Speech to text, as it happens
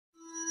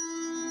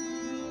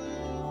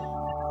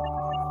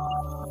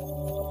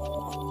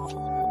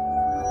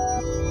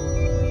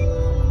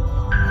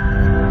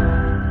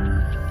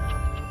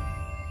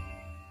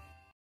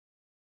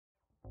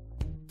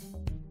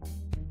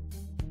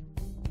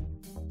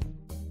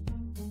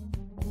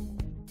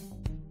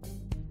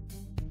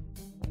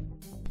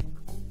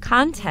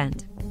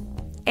Content.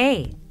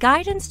 A.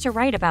 Guidance to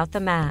write about the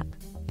map.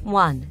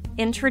 1.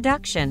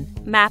 Introduction,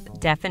 map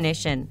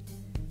definition.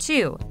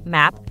 2.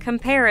 Map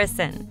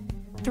comparison.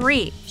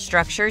 3.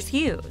 Structures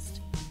used.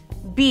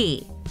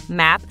 B.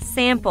 Map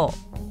sample.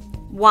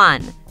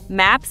 1.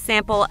 Map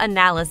sample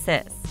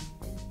analysis.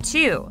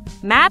 2.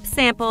 Map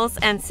samples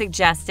and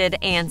suggested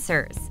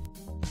answers.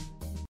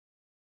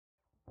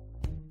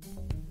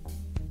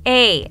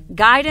 A.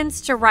 Guidance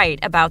to write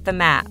about the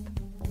map.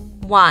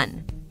 1.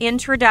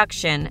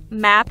 Introduction,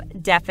 map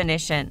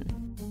definition.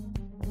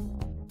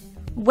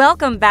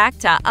 Welcome back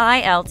to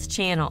IELTS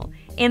channel.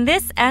 In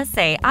this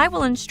essay, I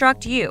will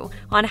instruct you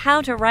on how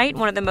to write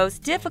one of the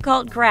most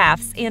difficult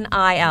graphs in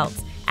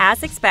IELTS.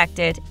 As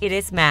expected, it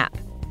is map.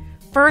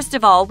 First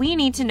of all, we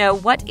need to know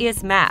what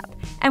is map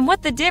and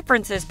what the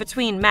difference is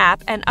between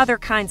map and other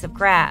kinds of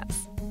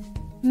graphs.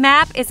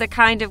 Map is a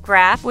kind of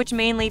graph which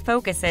mainly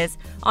focuses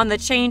on the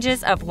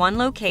changes of one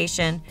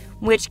location,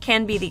 which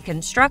can be the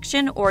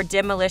construction or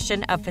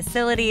demolition of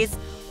facilities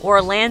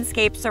or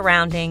landscape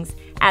surroundings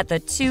at the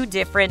two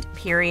different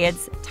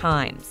periods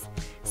times.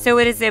 So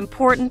it is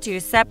important to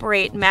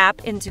separate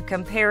map into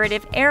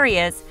comparative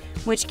areas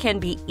which can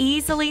be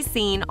easily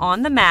seen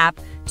on the map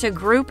to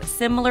group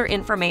similar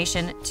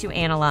information to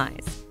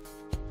analyze.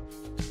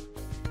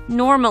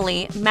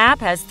 Normally, map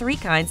has three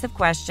kinds of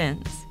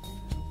questions.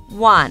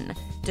 1.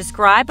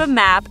 Describe a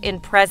map in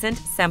present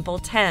simple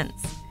tense.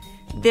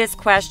 This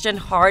question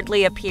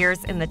hardly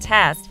appears in the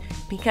test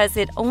because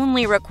it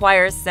only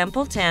requires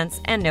simple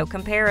tense and no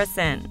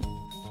comparison.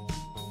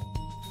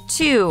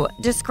 2.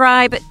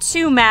 Describe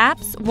two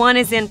maps, one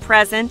is in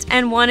present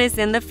and one is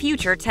in the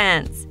future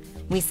tense.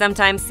 We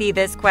sometimes see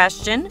this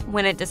question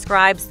when it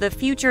describes the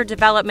future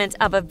development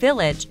of a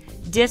village,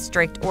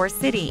 district, or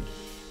city.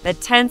 The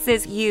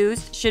tenses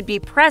used should be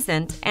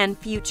present and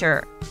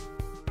future.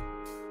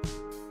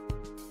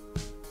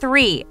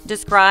 3.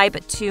 Describe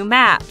two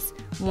maps,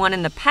 one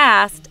in the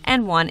past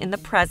and one in the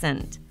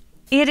present.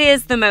 It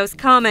is the most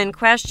common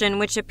question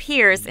which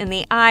appears in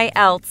the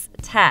IELTS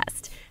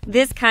test.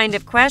 This kind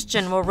of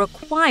question will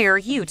require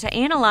you to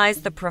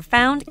analyze the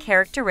profound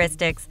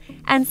characteristics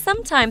and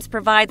sometimes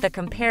provide the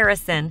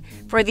comparison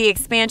for the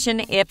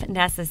expansion if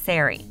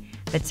necessary.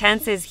 The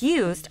tenses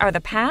used are the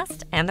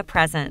past and the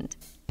present.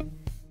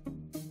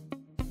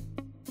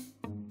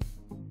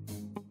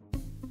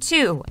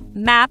 2.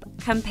 Map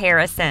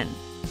comparison.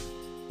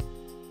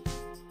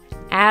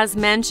 As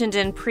mentioned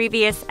in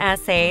previous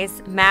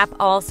essays, map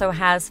also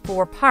has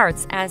 4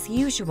 parts as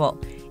usual: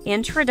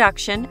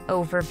 introduction,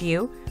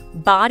 overview,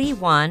 Body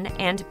 1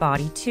 and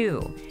Body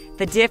 2.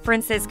 The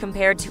differences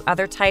compared to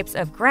other types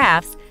of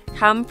graphs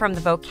come from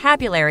the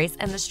vocabularies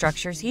and the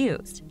structures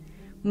used.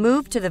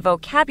 Move to the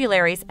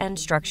vocabularies and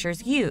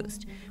structures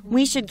used.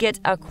 We should get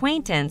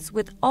acquaintance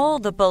with all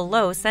the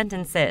below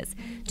sentences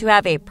to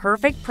have a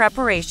perfect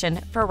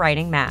preparation for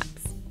writing maps.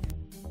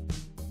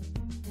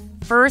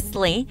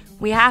 Firstly,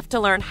 we have to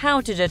learn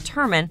how to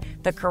determine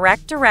the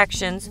correct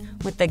directions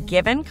with the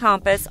given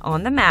compass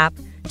on the map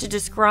to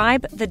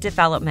describe the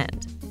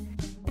development.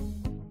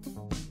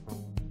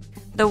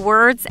 The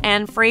words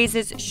and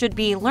phrases should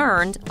be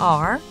learned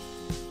are: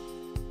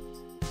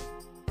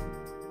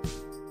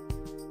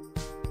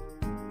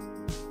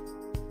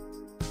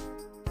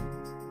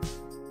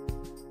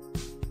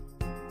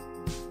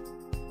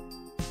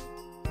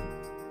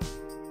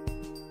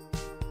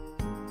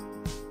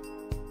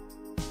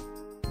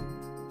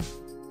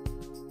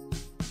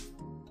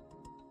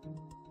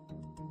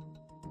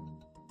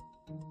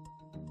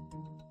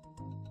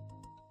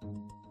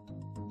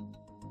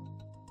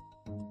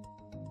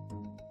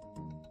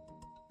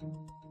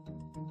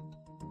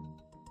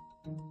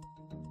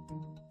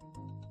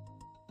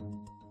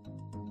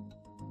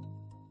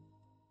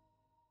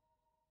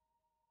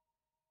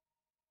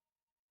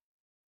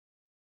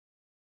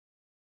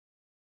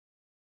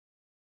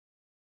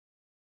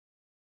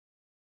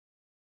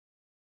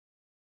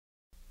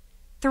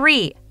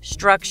 Three.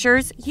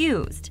 Structures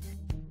used.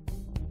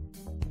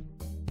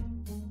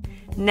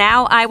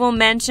 Now I will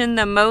mention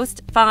the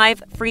most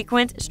 5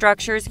 frequent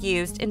structures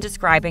used in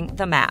describing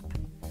the map.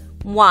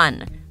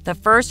 1. The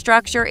first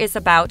structure is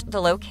about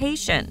the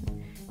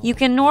location. You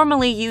can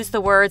normally use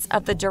the words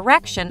of the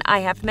direction I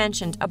have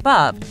mentioned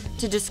above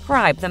to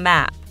describe the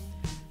map.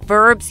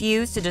 Verbs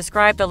used to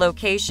describe the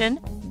location: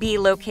 be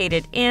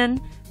located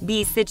in,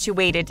 be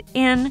situated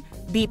in,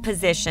 be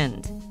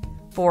positioned.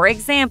 For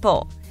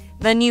example,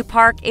 the new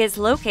park is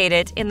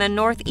located in the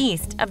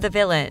northeast of the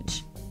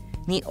village.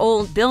 The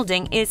old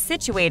building is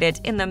situated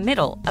in the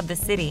middle of the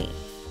city.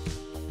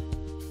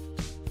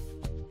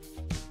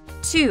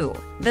 2.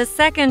 The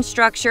second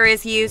structure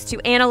is used to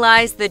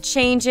analyze the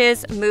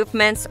changes,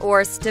 movements,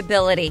 or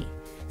stability.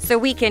 So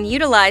we can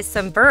utilize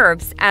some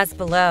verbs as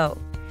below.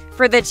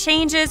 For the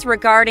changes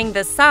regarding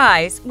the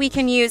size, we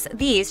can use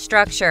these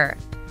structure.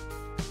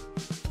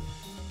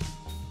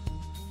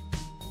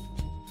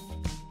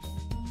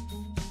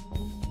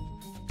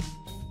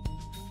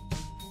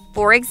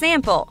 For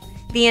example,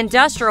 the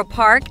industrial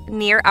park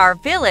near our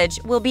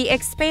village will be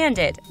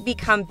expanded,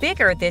 become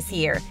bigger this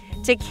year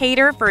to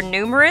cater for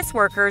numerous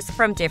workers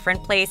from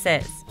different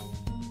places.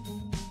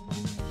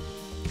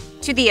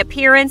 To the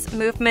appearance,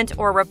 movement,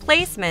 or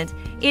replacement,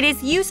 it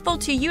is useful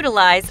to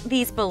utilize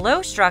these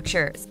below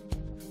structures.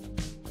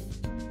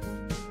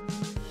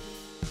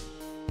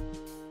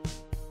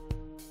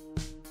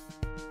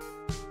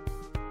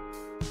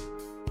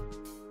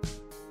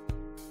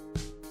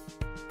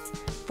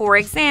 For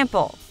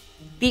example,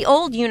 the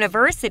old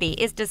university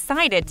is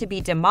decided to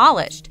be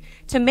demolished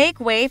to make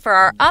way for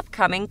our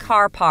upcoming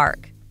car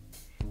park.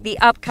 The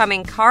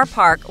upcoming car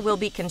park will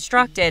be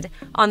constructed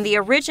on the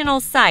original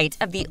site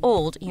of the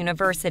old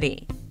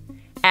university.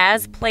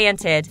 As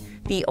planted,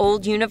 the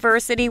old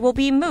university will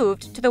be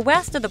moved to the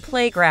west of the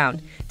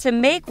playground to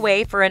make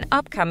way for an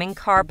upcoming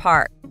car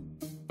park.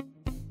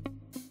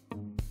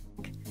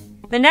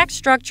 The next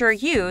structure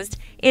used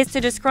is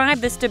to describe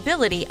the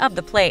stability of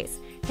the place.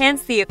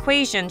 Hence, the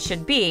equation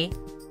should be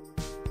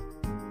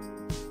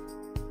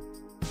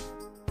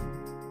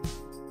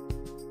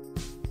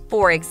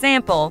For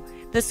example,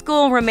 the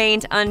school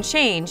remained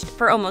unchanged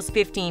for almost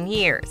 15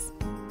 years.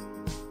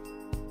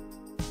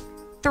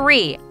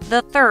 3.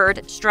 The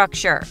third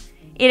structure.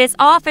 It is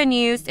often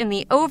used in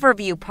the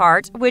overview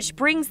part, which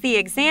brings the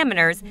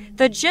examiners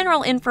the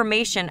general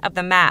information of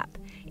the map.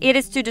 It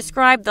is to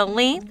describe the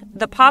length,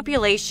 the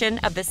population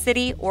of the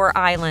city or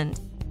island.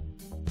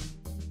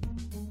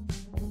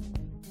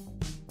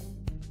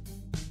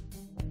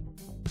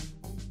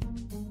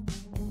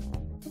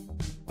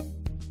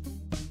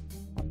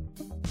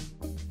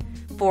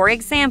 For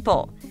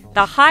example,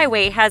 the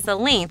highway has a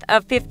length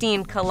of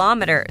 15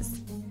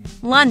 kilometers.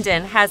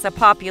 London has a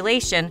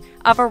population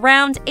of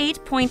around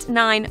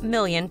 8.9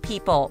 million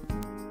people.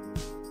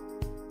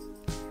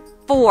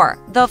 4.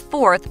 The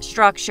fourth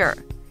structure.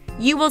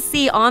 You will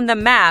see on the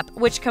map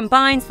which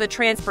combines the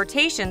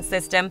transportation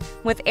system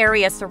with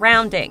area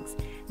surroundings.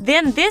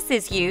 Then this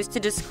is used to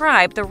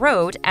describe the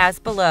road as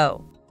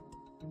below.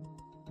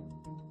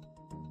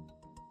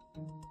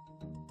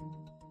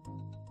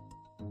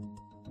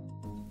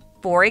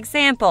 For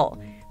example,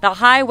 the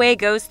highway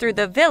goes through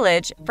the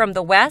village from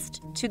the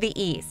west to the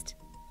east.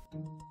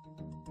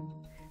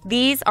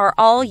 These are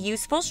all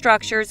useful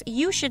structures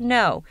you should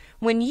know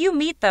when you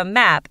meet the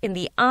map in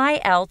the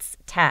IELTS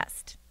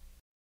test.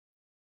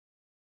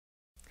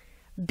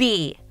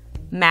 B.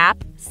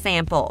 Map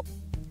sample.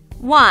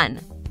 1.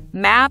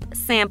 Map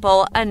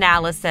sample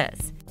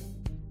analysis.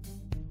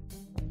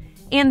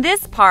 In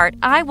this part,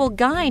 I will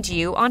guide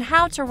you on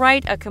how to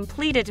write a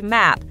completed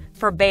map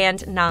for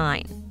Band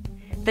 9.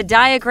 The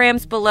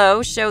diagrams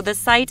below show the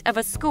site of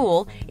a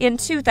school in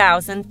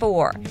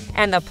 2004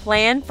 and the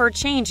plan for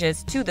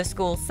changes to the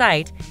school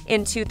site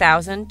in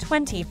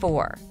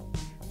 2024.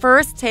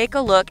 First, take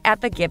a look at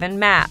the given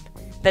map.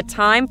 The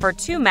time for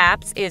two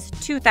maps is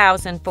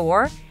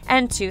 2004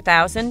 and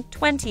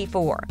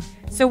 2024,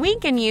 so we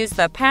can use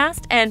the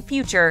past and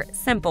future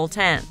simple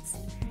tense.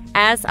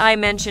 As I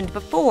mentioned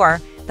before,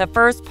 the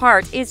first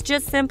part is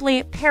just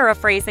simply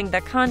paraphrasing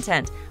the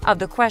content of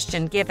the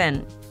question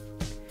given.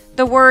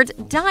 The word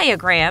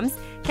diagrams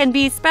can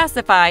be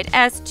specified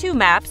as two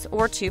maps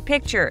or two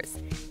pictures.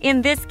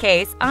 In this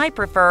case, I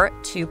prefer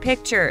two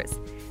pictures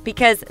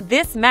because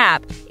this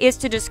map is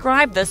to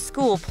describe the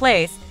school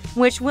place,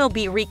 which will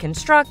be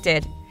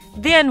reconstructed.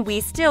 Then we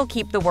still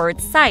keep the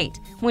word site,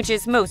 which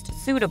is most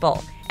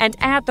suitable, and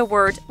add the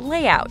word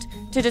layout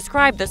to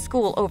describe the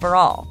school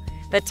overall.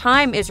 The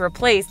time is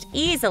replaced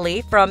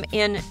easily from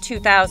in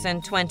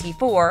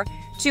 2024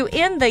 to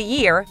in the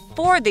year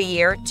for the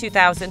year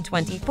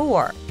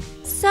 2024.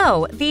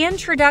 So, the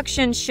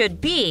introduction should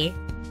be: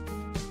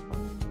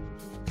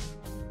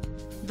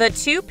 the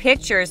two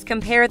pictures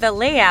compare the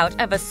layout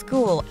of a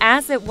school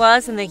as it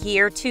was in the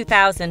year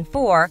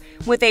 2004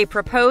 with a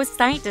proposed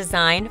site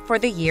design for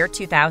the year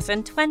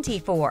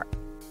 2024.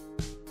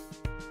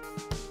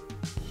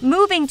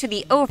 Moving to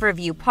the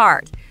overview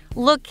part,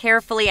 look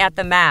carefully at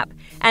the map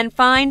and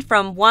find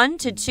from 1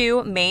 to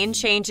 2 main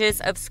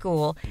changes of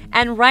school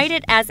and write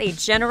it as a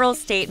general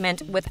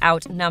statement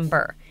without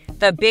number.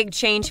 The big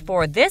change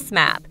for this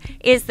map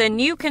is the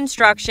new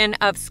construction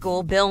of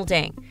school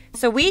building.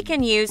 So we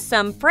can use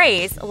some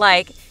phrase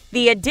like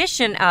the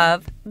addition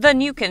of, the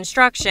new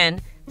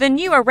construction, the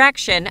new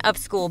erection of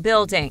school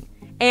building.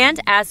 And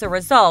as a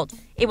result,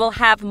 it will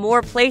have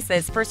more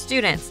places for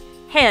students.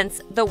 Hence,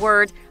 the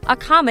word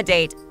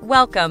accommodate,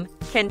 welcome,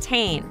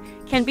 contain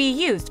can be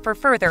used for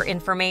further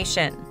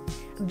information.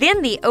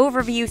 Then the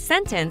overview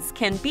sentence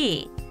can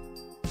be: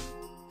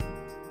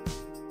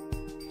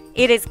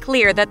 it is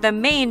clear that the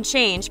main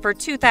change for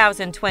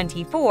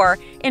 2024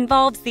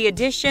 involves the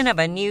addition of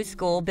a new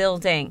school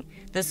building.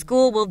 The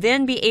school will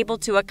then be able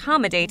to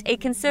accommodate a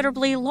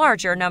considerably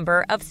larger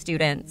number of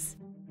students.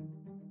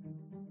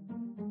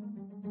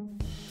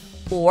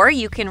 Or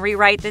you can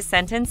rewrite the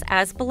sentence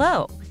as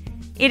below.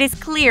 It is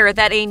clear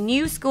that a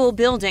new school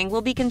building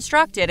will be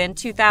constructed in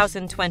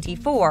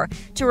 2024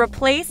 to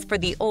replace for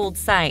the old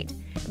site.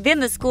 Then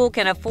the school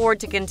can afford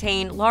to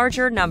contain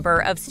larger number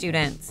of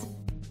students.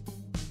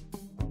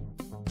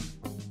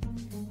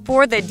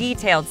 For the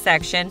detailed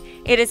section,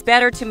 it is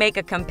better to make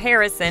a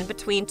comparison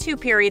between two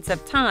periods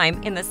of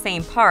time in the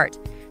same part,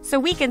 so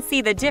we can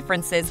see the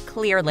differences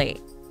clearly.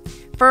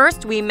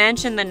 First, we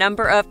mention the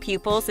number of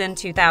pupils in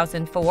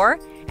 2004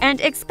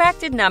 and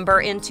expected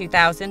number in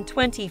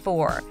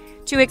 2024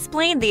 to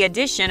explain the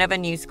addition of a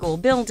new school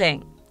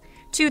building.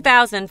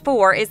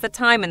 2004 is the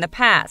time in the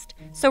past,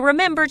 so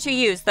remember to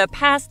use the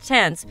past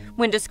tense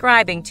when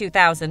describing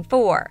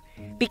 2004,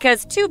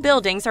 because two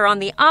buildings are on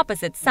the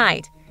opposite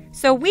site,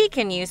 so we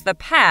can use the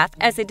path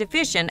as a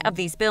division of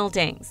these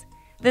buildings.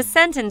 The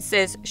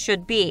sentences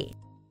should be: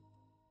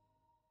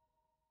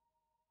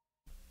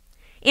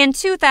 in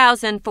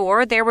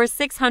 2004, there were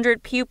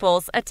 600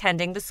 pupils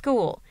attending the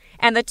school,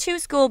 and the two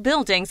school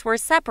buildings were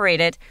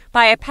separated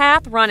by a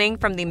path running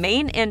from the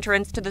main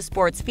entrance to the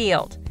sports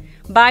field.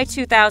 By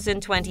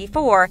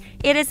 2024,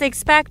 it is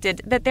expected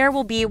that there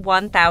will be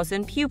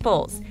 1,000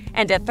 pupils,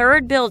 and a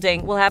third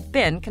building will have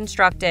been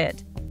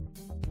constructed.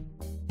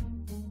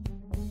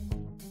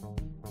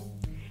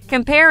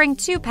 Comparing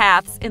two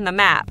paths in the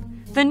map,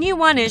 the new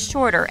one is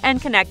shorter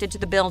and connected to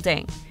the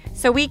building,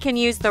 so we can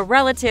use the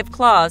relative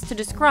clause to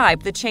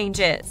describe the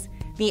changes.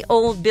 The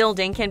old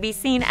building can be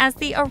seen as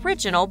the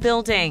original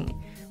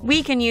building.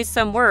 We can use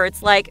some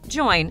words like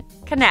join,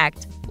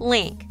 connect,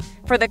 link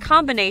for the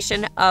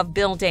combination of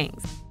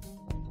buildings.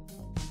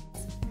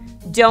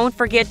 Don't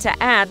forget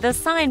to add the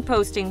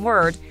signposting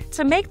word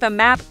to make the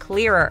map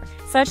clearer,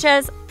 such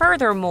as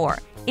furthermore,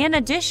 in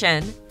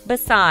addition,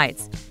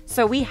 besides.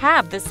 So we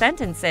have the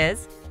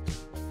sentences: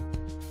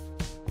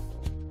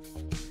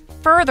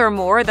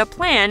 furthermore, the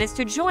plan is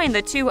to join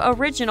the two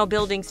original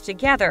buildings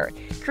together,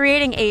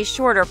 creating a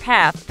shorter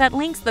path that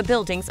links the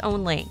buildings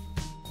only.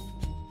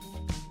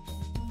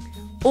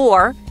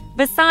 Or,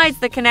 besides,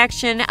 the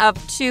connection of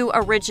two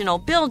original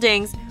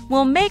buildings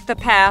will make the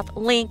path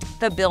linked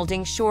the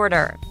building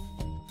shorter.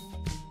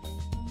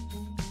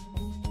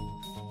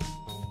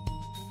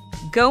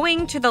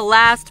 Going to the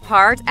last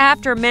part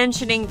after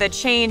mentioning the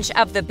change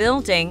of the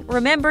building,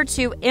 remember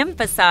to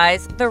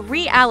emphasize the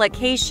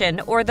reallocation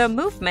or the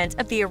movement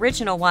of the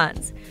original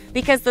ones.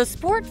 Because the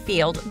sport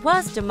field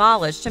was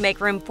demolished to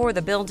make room for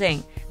the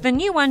building, the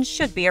new one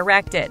should be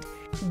erected.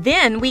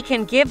 Then we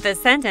can give the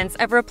sentence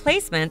of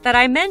replacement that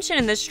I mentioned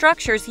in the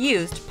structures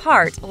used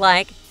part,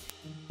 like: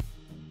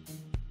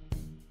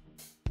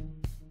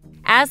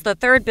 as the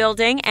third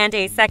building and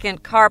a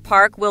second car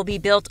park will be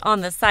built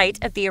on the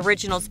site of the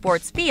original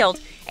sports field,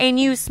 a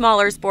new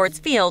smaller sports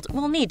field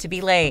will need to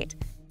be laid.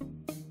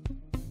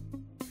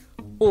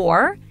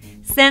 Or,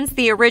 since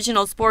the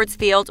original sports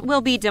field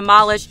will be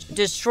demolished,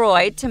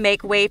 destroyed to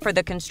make way for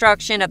the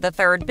construction of the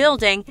third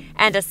building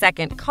and a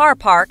second car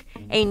park,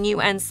 a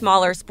new and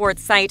smaller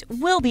sports site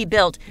will be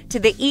built to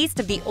the east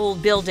of the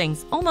old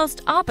buildings,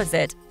 almost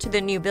opposite to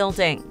the new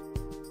building.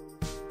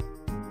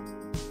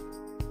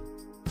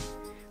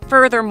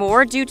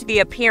 Furthermore, due to the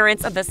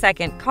appearance of the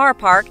second car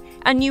park,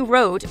 a new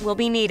road will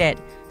be needed,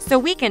 so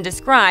we can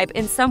describe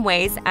in some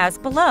ways as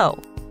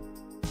below.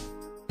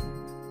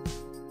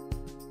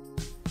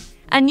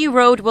 A new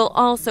road will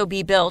also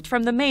be built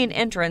from the main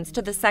entrance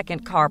to the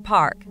second car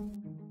park.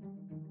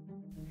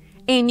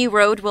 A new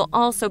road will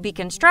also be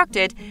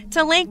constructed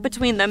to link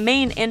between the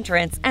main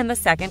entrance and the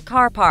second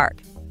car park.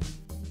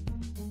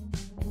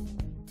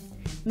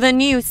 The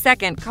new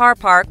second car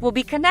park will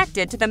be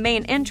connected to the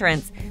main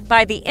entrance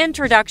by the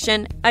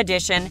introduction,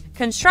 addition,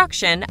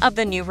 construction of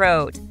the new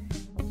road.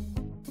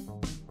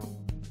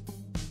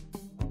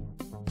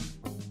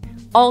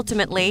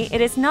 Ultimately,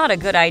 it is not a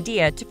good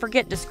idea to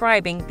forget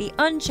describing the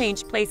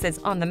unchanged places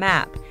on the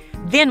map.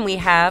 Then we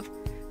have: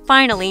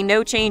 finally,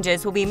 no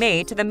changes will be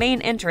made to the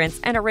main entrance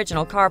and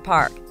original car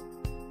park.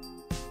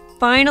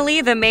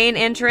 Finally, the main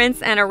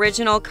entrance and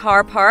original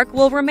car park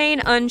will remain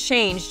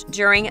unchanged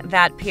during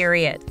that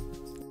period.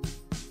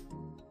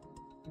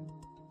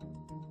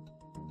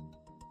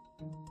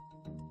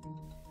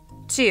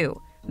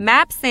 Two,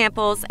 map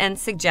samples and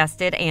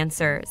suggested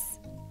answers.